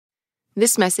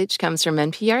This message comes from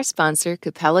NPR sponsor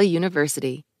Capella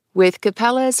University. With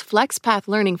Capella's FlexPath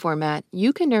learning format,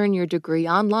 you can earn your degree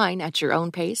online at your own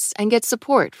pace and get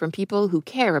support from people who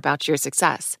care about your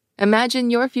success. Imagine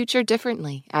your future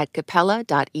differently at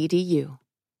capella.edu.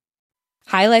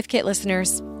 Hi, Life Kit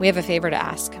listeners. We have a favor to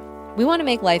ask. We want to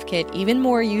make Life Kit even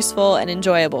more useful and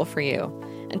enjoyable for you.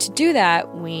 And to do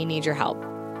that, we need your help.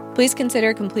 Please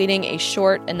consider completing a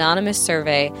short, anonymous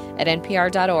survey at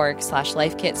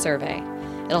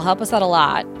npr.org/lifekitsurvey. It'll help us out a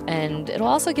lot, and it'll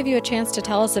also give you a chance to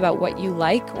tell us about what you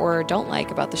like or don't like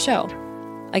about the show.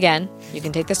 Again, you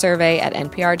can take the survey at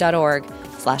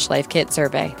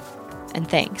npr.org/lifekitsurvey. And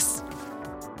thanks.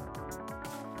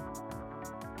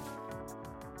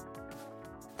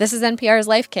 This is NPR's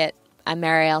Life Kit. I'm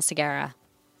Marielle Segarra.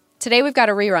 Today we've got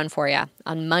a rerun for you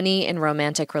on money and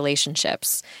romantic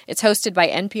relationships. It's hosted by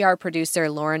NPR producer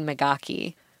Lauren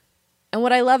Migaki. And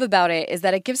what I love about it is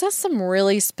that it gives us some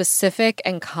really specific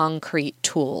and concrete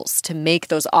tools to make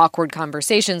those awkward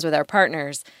conversations with our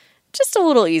partners just a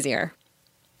little easier.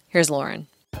 Here's Lauren.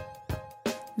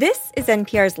 This is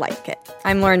NPR's Life Kit.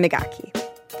 I'm Lauren Migaki.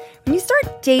 When you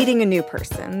start dating a new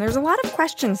person, there's a lot of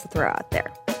questions to throw out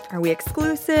there. Are we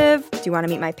exclusive? Do you want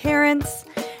to meet my parents?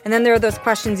 And then there are those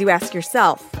questions you ask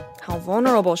yourself. How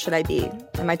vulnerable should I be?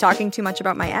 Am I talking too much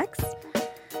about my ex?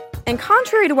 And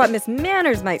contrary to what Miss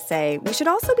Manners might say, we should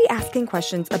also be asking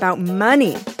questions about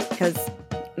money, because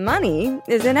money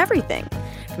is in everything.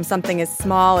 From something as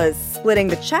small as splitting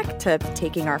the check to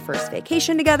taking our first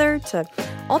vacation together to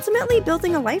ultimately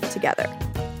building a life together.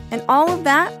 And all of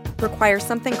that requires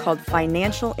something called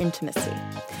financial intimacy.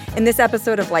 In this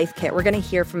episode of Life Kit, we're going to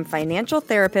hear from financial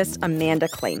therapist Amanda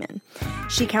Clayman.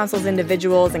 She counsels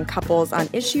individuals and couples on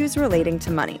issues relating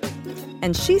to money.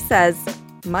 And she says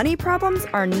money problems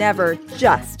are never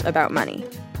just about money.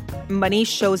 Money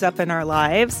shows up in our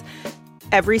lives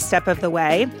every step of the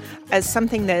way as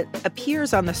something that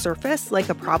appears on the surface like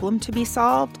a problem to be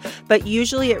solved, but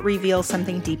usually it reveals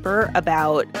something deeper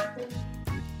about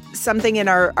something in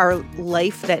our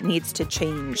life that needs to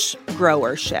change, grow,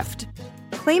 or shift.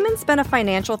 Clayman's been a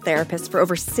financial therapist for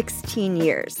over 16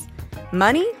 years.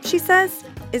 Money, she says,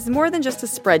 is more than just a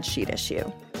spreadsheet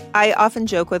issue. I often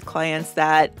joke with clients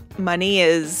that money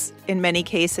is, in many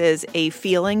cases, a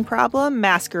feeling problem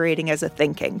masquerading as a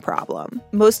thinking problem.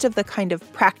 Most of the kind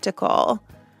of practical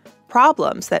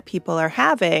problems that people are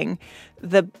having,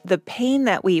 the pain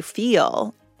that we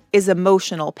feel is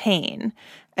emotional pain.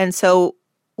 And so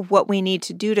what we need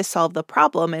to do to solve the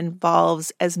problem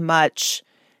involves as much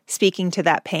speaking to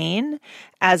that pain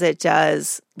as it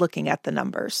does looking at the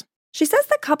numbers. She says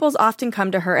that couples often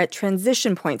come to her at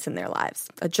transition points in their lives,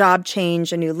 a job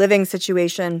change, a new living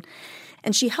situation,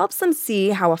 and she helps them see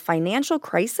how a financial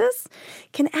crisis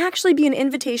can actually be an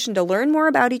invitation to learn more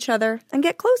about each other and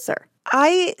get closer.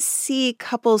 I see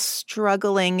couples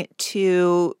struggling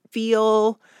to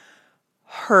feel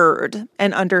heard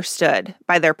and understood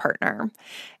by their partner.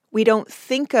 We don't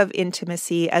think of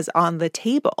intimacy as on the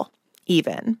table,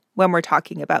 even when we're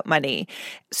talking about money.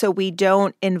 So we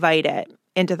don't invite it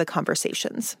into the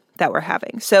conversations that we're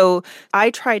having. So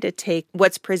I try to take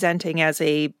what's presenting as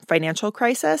a financial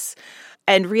crisis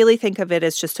and really think of it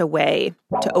as just a way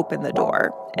to open the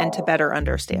door and to better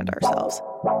understand ourselves.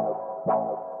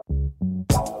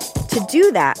 To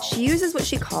do that, she uses what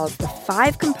she calls the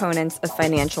 5 components of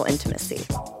financial intimacy.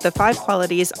 The 5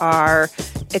 qualities are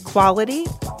equality,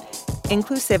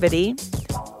 inclusivity,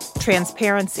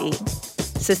 transparency,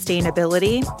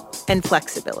 sustainability, and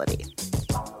flexibility.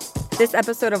 This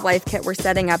episode of Life Kit, we're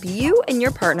setting up you and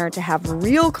your partner to have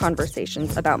real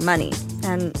conversations about money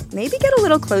and maybe get a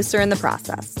little closer in the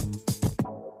process.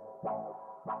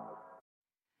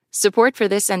 Support for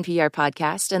this NPR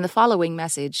podcast and the following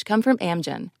message come from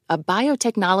Amgen, a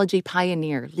biotechnology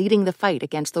pioneer leading the fight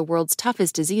against the world's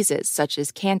toughest diseases such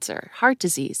as cancer, heart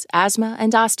disease, asthma,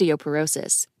 and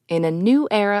osteoporosis. In a new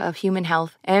era of human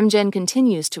health, Amgen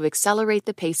continues to accelerate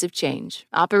the pace of change,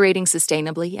 operating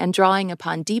sustainably and drawing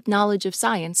upon deep knowledge of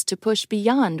science to push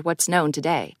beyond what's known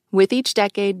today. With each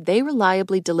decade, they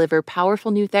reliably deliver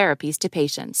powerful new therapies to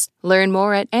patients. Learn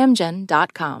more at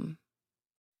amgen.com.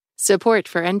 Support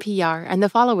for NPR and the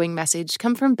following message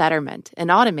come from Betterment, an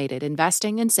automated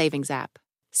investing and savings app.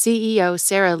 CEO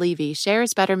Sarah Levy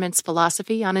shares Betterment's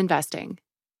philosophy on investing.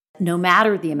 No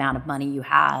matter the amount of money you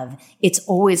have, it's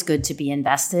always good to be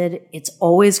invested. It's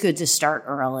always good to start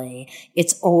early.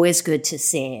 It's always good to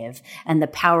save. And the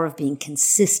power of being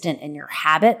consistent in your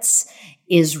habits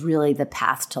is really the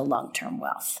path to long-term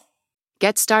wealth.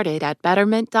 Get started at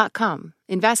Betterment.com.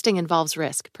 Investing involves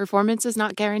risk. Performance is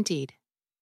not guaranteed.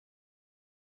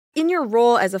 In your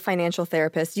role as a financial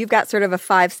therapist, you've got sort of a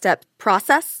 5-step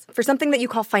process for something that you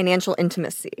call financial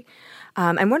intimacy.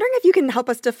 I'm wondering if you can help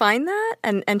us define that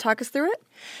and talk us through it?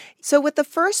 So with the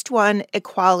first one,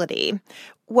 equality,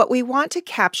 what we want to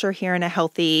capture here in a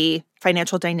healthy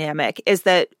financial dynamic is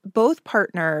that both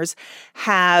partners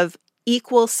have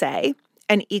equal say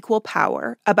and equal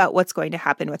power about what's going to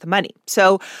happen with the money.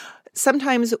 So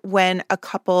sometimes when a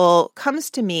couple comes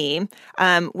to me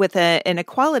with an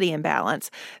equality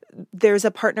imbalance, there's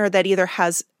a partner that either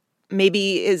has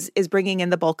maybe is bringing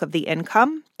in the bulk of the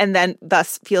income and then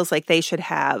thus feels like they should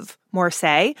have more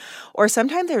say. Or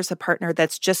sometimes there's a partner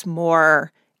that's just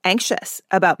more anxious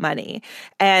about money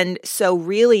and so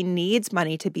really needs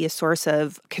money to be a source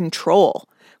of control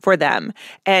for them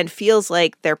and feels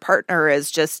like their partner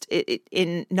is just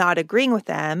in not agreeing with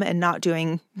them and not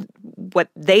doing what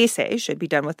they say should be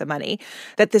done with the money,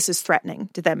 that this is threatening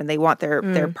to them and they want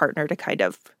their partner to kind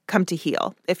of come to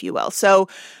heel, if you will. So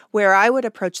where I would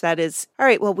approach that is, all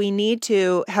right, well, we need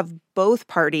to have both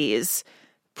parties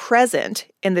present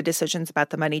in the decisions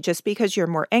about the money. Just because you're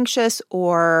more anxious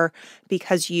or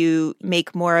because you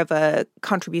make more of a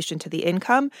contribution to the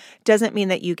income doesn't mean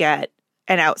that you get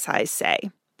an outsized say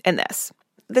in this.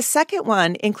 The second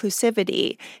one,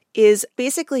 inclusivity, is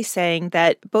basically saying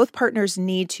that both partners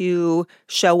need to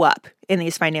show up in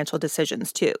these financial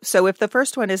decisions too. So if the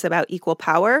first one is about equal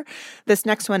power, this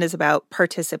next one is about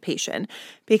participation,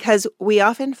 because we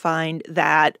often find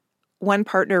that one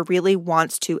partner really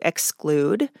wants to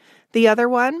exclude the other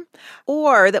one,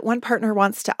 or that one partner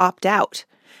wants to opt out.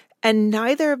 And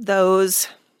neither of those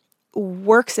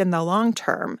works in the long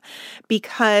term,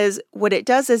 because what it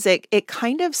does is it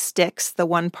kind of sticks the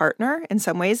one partner in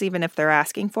some ways, even if they're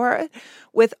asking for it,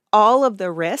 with all of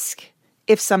the risk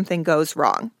if something goes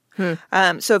wrong.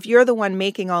 So if you're the one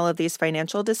making all of these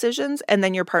financial decisions and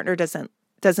then your partner doesn't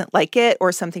like it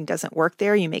or something doesn't work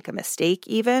there, you make a mistake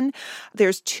even,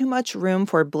 there's too much room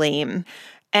for blame.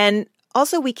 And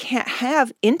also, we can't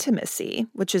have intimacy,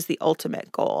 which is the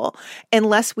ultimate goal,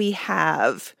 unless we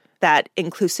have that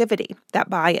inclusivity, that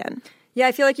buy-in. Yeah,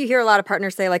 I feel like you hear a lot of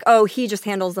partners say like, oh, he just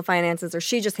handles the finances or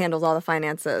she just handles all the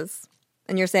finances.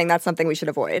 And you're saying that's something we should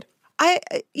avoid.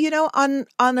 On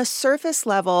a surface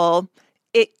level,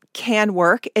 it can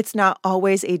work. It's not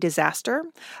always a disaster.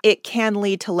 It can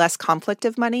lead to less conflict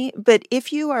of money. But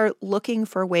if you are looking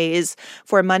for ways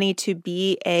for money to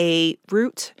be a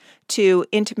route to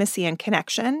intimacy and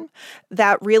connection,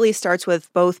 that really starts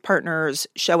with both partners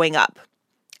showing up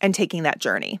and taking that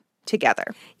journey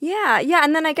together. Yeah.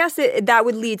 And then I guess that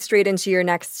would lead straight into your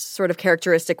next sort of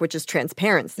characteristic, which is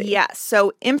transparency. Yes.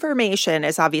 So information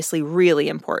is obviously really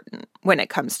important when it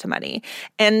comes to money.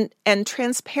 And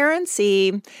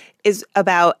transparency is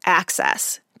about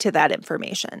access to that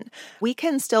information. We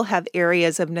can still have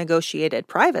areas of negotiated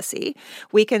privacy.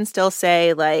 We can still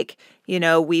say like,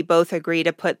 we both agree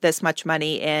to put this much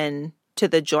money in to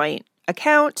the joint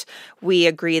account. We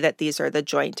agree that these are the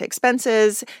joint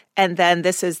expenses. And then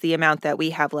this is the amount that we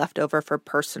have left over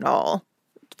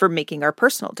for making our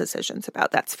personal decisions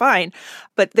about. That's fine.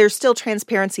 But there's still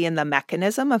transparency in the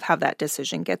mechanism of how that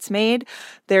decision gets made.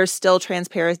 There's still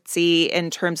transparency in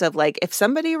terms of like, if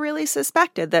somebody really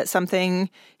suspected that something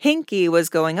hinky was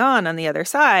going on the other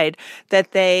side,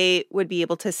 that they would be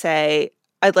able to say,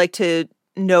 I'd like to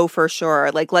know for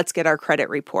sure, like, let's get our credit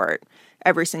report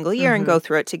every single year and go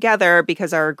through it together,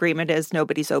 because our agreement is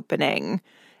nobody's opening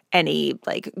any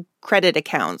like credit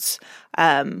accounts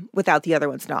without the other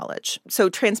one's knowledge. So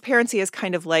transparency is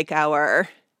kind of like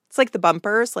it's like the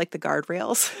bumpers, like the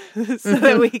guardrails, so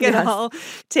that we can all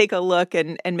take a look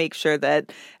and make sure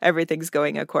that everything's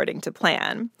going according to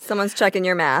plan. Someone's checking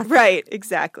your math. Right,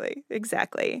 exactly.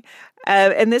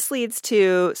 And this leads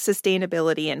to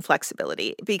sustainability and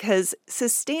flexibility, because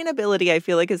sustainability, I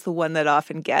feel like, is the one that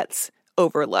often gets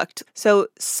overlooked. So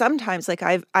sometimes, like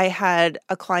I had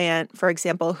a client, for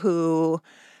example, who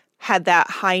had that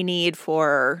high need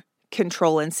for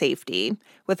control and safety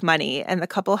with money, and the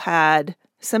couple had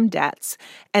some debts,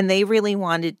 and they really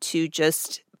wanted to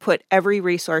just put every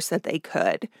resource that they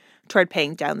could toward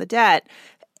paying down the debt.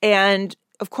 And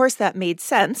of course, that made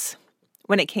sense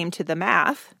when it came to the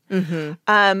math.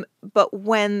 But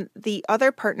when the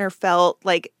other partner felt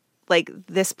like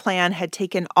this plan had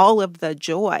taken all of the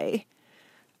joy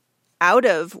out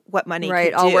of what money could do.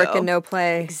 Right, all work and no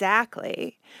play.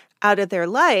 Exactly. Out of their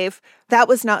life, that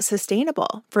was not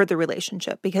sustainable for the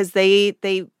relationship, because they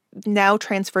now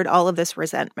transferred all of this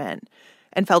resentment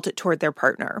and felt it toward their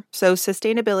partner. So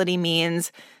sustainability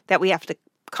means that we have to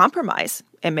compromise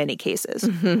in many cases.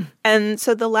 And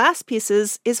so the last piece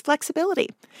is flexibility.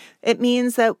 It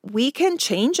means that we can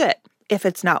change it if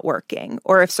it's not working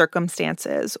or if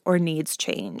circumstances or needs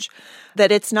change.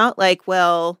 That it's not like,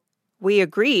 well, we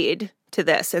agreed to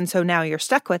this and so now you're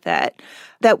stuck with it.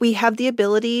 That we have the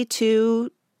ability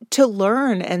to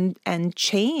learn and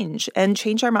change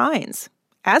our minds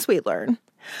as we learn.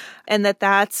 And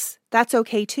that's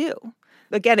okay too.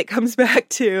 Again, it comes back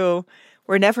to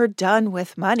we're never done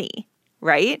with money,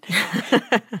 right?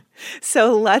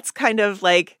 So let's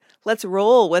let's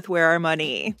roll with where our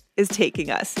money is taking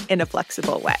us in a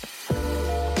flexible way.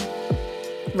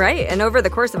 Right. And over the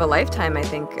course of a lifetime, I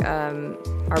think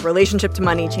our relationship to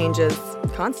money changes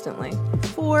constantly.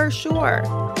 For sure.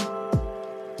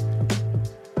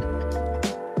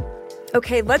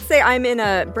 Okay, let's say I'm in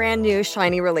a brand new,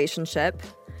 shiny relationship.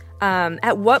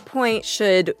 At what point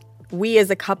should we as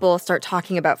a couple start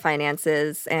talking about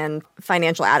finances and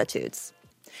financial attitudes?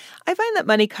 I find that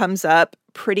money comes up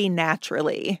pretty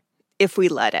naturally if we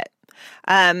let it.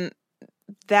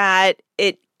 That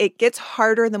it gets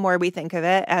harder the more we think of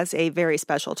it as a very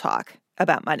special talk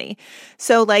about money.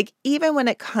 So even when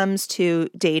it comes to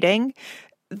dating,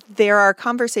 there are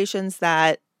conversations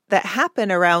that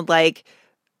happen around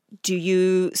do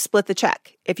you split the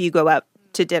check if you go out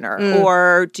to dinner?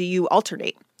 Or do you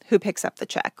alternate who picks up the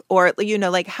check? Or,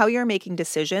 how you're making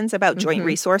decisions about joint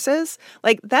resources.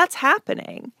 That's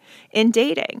happening in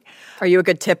dating. Are you a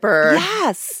good tipper?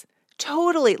 Yes,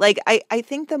 totally. I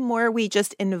think the more we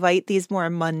just invite these more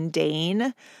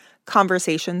mundane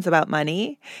conversations about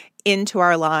money into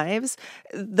our lives,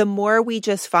 the more we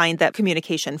just find that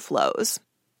communication flows.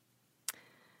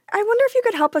 I wonder if you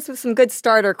could help us with some good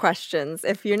starter questions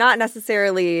if you're not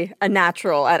necessarily a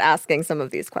natural at asking some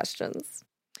of these questions.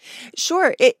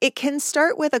 Sure. It can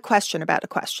start with a question about a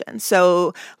question.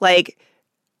 So,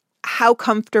 how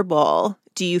comfortable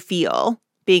do you feel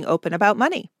being open about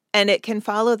money? And it can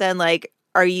follow then,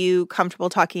 are you comfortable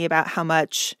talking about how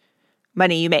much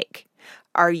money you make?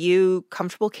 Are you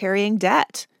comfortable carrying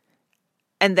debt?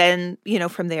 And then,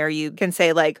 from there you can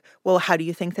say well, how do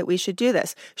you think that we should do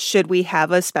this? Should we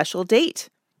have a special date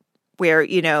where,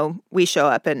 we show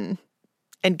up and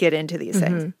get into these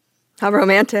things? How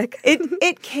romantic.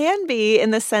 It can be in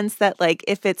the sense that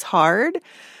if it's hard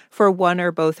for one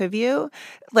or both of you,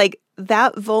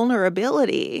 that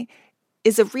vulnerability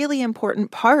is a really important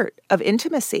part of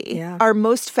intimacy. Yeah. Our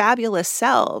most fabulous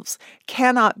selves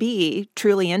cannot be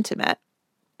truly intimate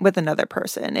with another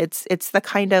person. It's the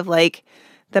kind of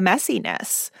the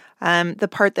messiness, the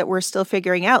part that we're still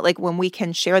figuring out. When we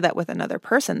can share that with another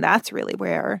person, that's really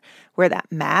where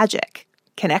that magic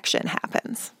connection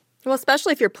happens. Well,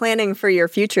 especially if you're planning for your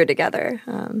future together.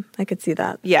 I could see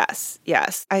that. Yes.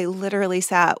 I literally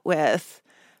sat with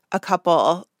a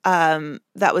couple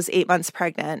that was 8 months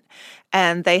pregnant,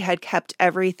 and they had kept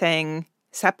everything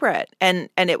separate. And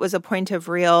it was a point of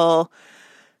real,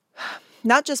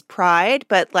 not just pride,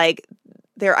 but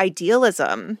their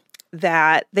idealism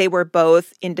that they were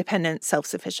both independent,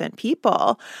 self-sufficient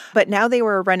people. But now they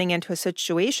were running into a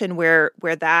situation where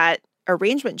that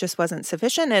arrangement just wasn't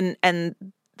sufficient. And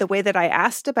the way that I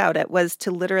asked about it was to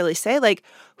literally say,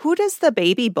 who does the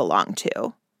baby belong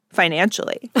to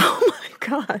financially? Oh my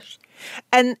gosh.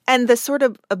 And the sort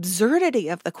of absurdity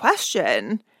of the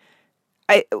question,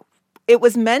 it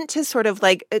was meant to sort of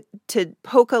to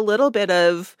poke a little bit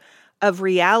of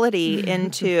reality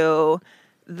into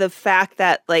the fact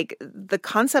that the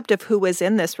concept of who was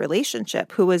in this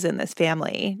relationship, who was in this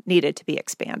family, needed to be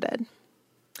expanded.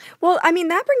 Well, I mean,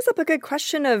 that brings up a good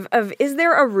question of is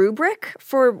there a rubric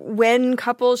for when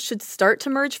couples should start to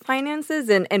merge finances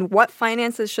and what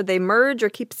finances should they merge or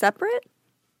keep separate?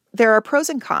 There are pros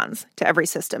and cons to every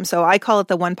system. So I call it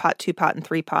the 1-pot, 2-pot, and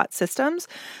 3-pot systems.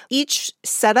 Each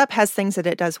setup has things that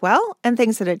it does well and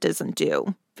things that it doesn't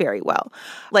do very well.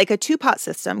 A 2-pot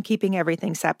system, keeping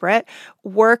everything separate,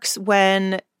 works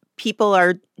when people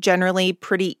are generally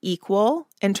pretty equal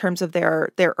in terms of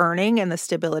their earning and the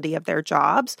stability of their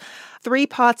jobs. 3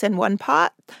 pots and 1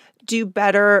 pot do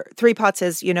better. 3 pots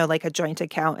is, a joint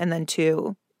account, and then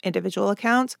 2 individual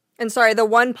accounts. And sorry, the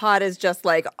 1 pot is just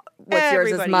what's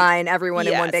yours is mine, everyone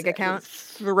in one big account?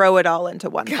 Throw it all into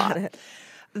one pot. Got it.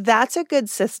 That's a good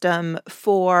system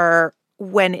for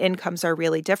when incomes are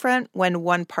really different, when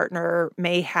one partner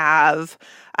may have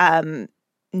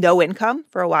no income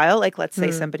for a while, let's say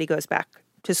somebody goes back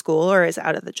to school or is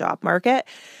out of the job market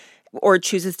or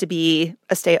chooses to be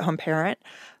a stay-at-home parent.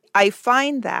 I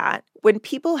find that when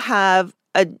people have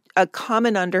a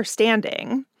common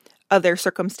understanding of their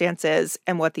circumstances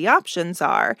and what the options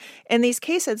are, in these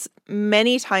cases,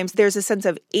 many times there's a sense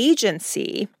of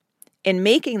agency in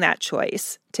making that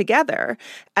choice together,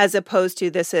 as opposed to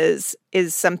this is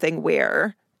something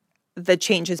where the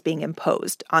change is being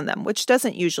imposed on them, which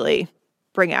doesn't usually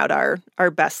bring out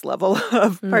our best level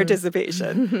of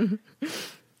participation.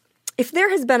 If there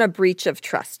has been a breach of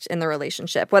trust in the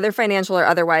relationship, whether financial or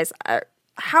otherwise,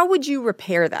 how would you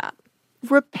repair that?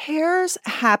 Repairs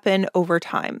happen over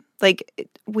time. Like,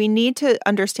 we need to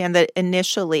understand that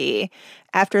initially,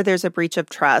 after there's a breach of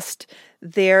trust,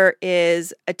 there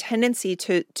is a tendency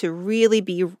to really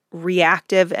be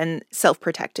reactive and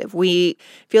self-protective. We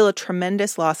feel a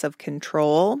tremendous loss of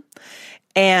control.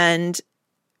 And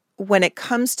when it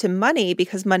comes to money,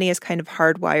 because money is kind of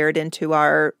hardwired into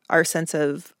our sense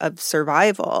of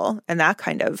survival and that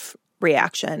kind of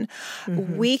reaction,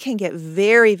 we can get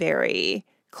very, very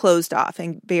closed off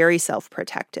and very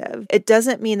self-protective. It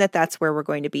doesn't mean that that's where we're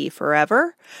going to be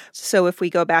forever. So if we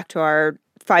go back to our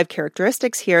 5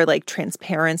 characteristics here, like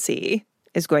transparency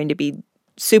is going to be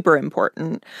super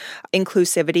important.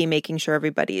 Inclusivity, making sure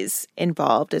everybody's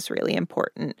involved, is really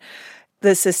important. The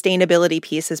sustainability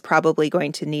piece is probably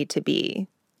going to need to be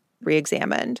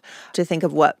reexamined to think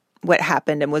of what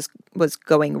happened and was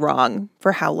going wrong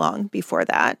for how long before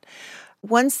that.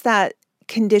 Once that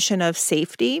condition of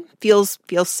safety feels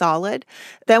solid,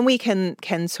 then we can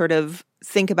sort of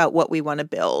think about what we want to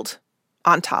build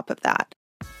on top of that.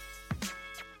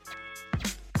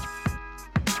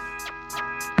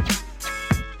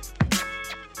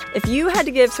 If you had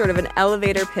to give sort of an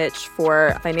elevator pitch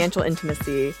for financial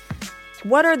intimacy,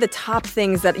 what are the top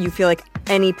things that you feel like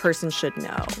any person should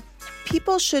know?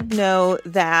 People should know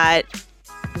that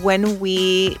when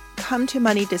we come to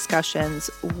money discussions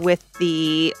with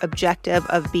the objective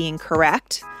of being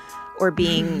correct or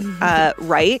being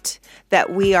right,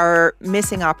 that we are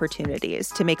missing opportunities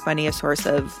to make money a source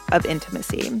of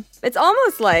intimacy. It's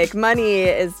almost like money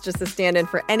is just a stand-in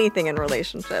for anything in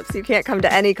relationships. You can't come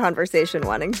to any conversation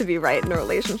wanting to be right in a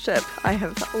relationship, I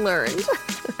have learned.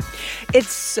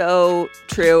 It's so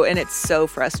true, and it's so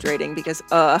frustrating because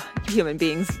human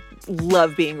beings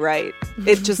love being right.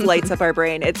 It just lights up our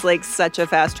brain. It's like such a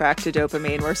fast track to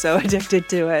dopamine. We're so addicted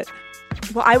to it.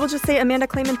 Well, I will just say, Amanda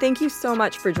Clayman, thank you so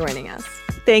much for joining us.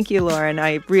 Thank you, Lauren.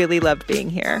 I really loved being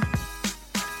here.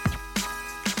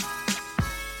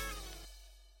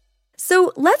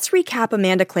 So let's recap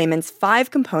Amanda Clayman's 5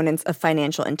 components of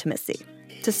financial intimacy.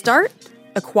 To start,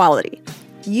 equality.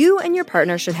 You and your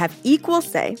partner should have equal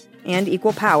say and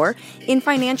equal power in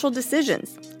financial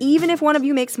decisions, even if one of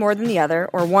you makes more than the other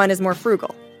or one is more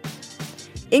frugal.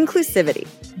 Inclusivity.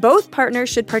 Both partners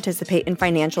should participate in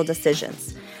financial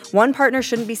decisions. One partner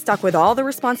shouldn't be stuck with all the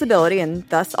responsibility and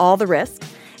thus all the risk.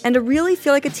 And to really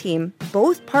feel like a team,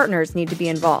 both partners need to be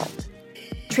involved.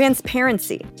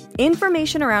 Transparency.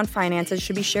 Information around finances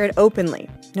should be shared openly.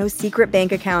 No secret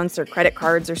bank accounts or credit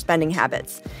cards or spending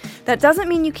habits. That doesn't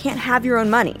mean you can't have your own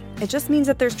money. It just means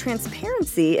that there's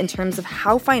transparency in terms of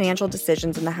how financial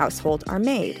decisions in the household are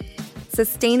made.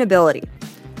 Sustainability.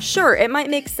 Sure, it might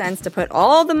make sense to put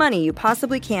all the money you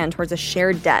possibly can towards a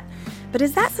shared debt, but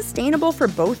is that sustainable for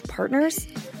both partners?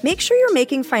 Make sure you're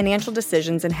making financial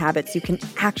decisions and habits you can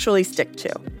actually stick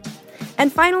to.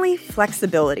 And finally,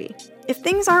 flexibility. If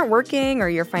things aren't working or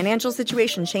your financial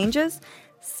situation changes,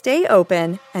 stay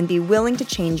open and be willing to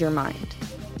change your mind.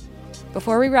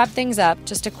 Before we wrap things up,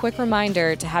 just a quick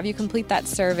reminder to have you complete that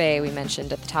survey we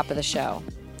mentioned at the top of the show.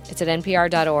 It's at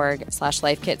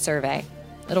npr.org/lifekitsurvey.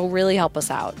 It'll really help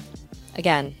us out.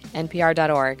 Again,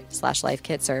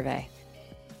 npr.org/lifekitsurvey.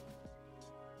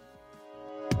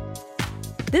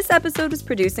 This episode was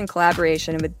produced in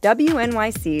collaboration with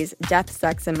WNYC's Death,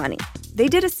 Sex, and Money. They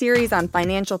did a series on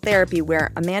financial therapy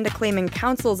where Amanda Clayman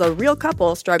counsels a real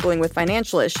couple struggling with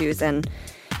financial issues, and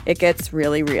it gets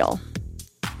really real.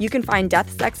 You can find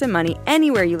Death, Sex, and Money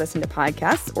anywhere you listen to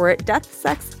podcasts or at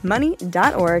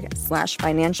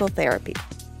deathsexmoney.org/financial therapy.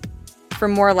 For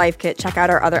more Life Kit, check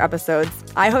out our other episodes.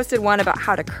 I hosted one about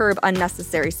how to curb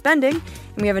unnecessary spending,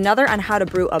 and we have another on how to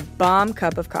brew a bomb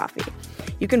cup of coffee.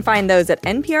 You can find those at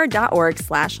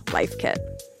npr.org/lifekit.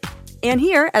 And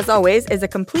here, as always, is a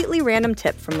completely random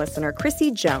tip from listener Chrissy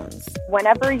Jones.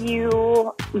 Whenever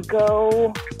you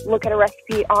go look at a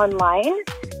recipe online,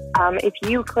 if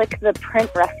you click the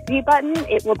print recipe button,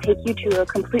 it will take you to a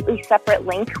completely separate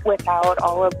link without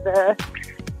all of the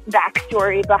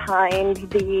backstory behind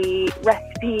the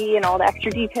recipe and all the extra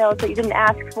details that you didn't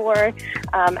ask for.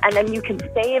 And then you can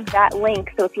save that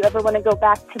link. So if you ever want to go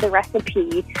back to the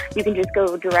recipe, you can just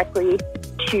go directly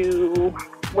to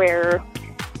where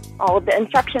all of the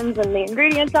instructions and the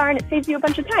ingredients are, and it saves you a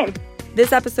bunch of time.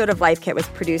 This episode of Life Kit was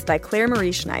produced by Claire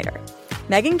Marie Schneider.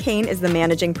 Megan Kane is the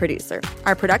managing producer.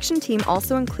 Our production team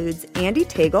also includes Andy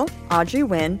Tagle, Audrey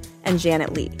Wynn, and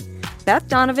Janet Lee. Beth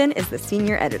Donovan is the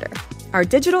senior editor. Our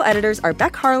digital editors are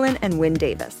Beck Harlan and Wynn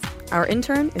Davis. Our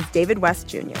intern is David West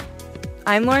Jr.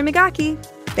 I'm Lauren Migaki.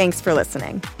 Thanks for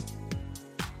listening.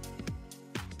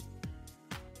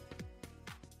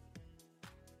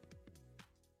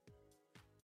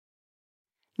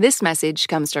 This message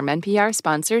comes from NPR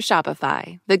sponsor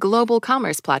Shopify, the global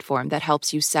commerce platform that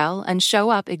helps you sell and show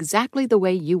up exactly the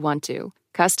way you want to.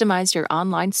 Customize your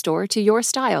online store to your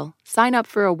style. Sign up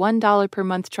for a $1 per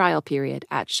month trial period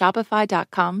at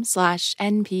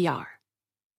shopify.com/NPR.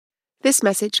 This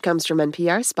message comes from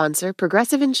NPR sponsor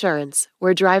Progressive Insurance,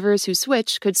 where drivers who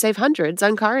switch could save hundreds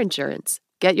on car insurance.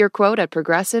 Get your quote at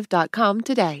progressive.com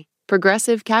today.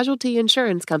 Progressive Casualty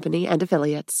Insurance Company and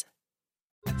Affiliates.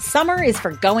 Summer is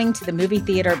for going to the movie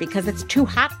theater because it's too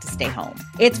hot to stay home.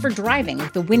 It's for driving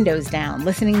with the windows down,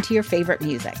 listening to your favorite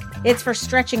music. It's for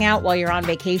stretching out while you're on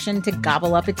vacation to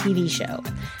gobble up a TV show.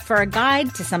 For a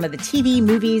guide to some of the TV,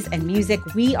 movies, and music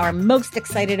we are most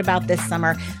excited about this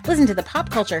summer, listen to the Pop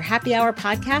Culture Happy Hour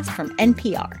podcast from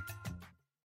NPR.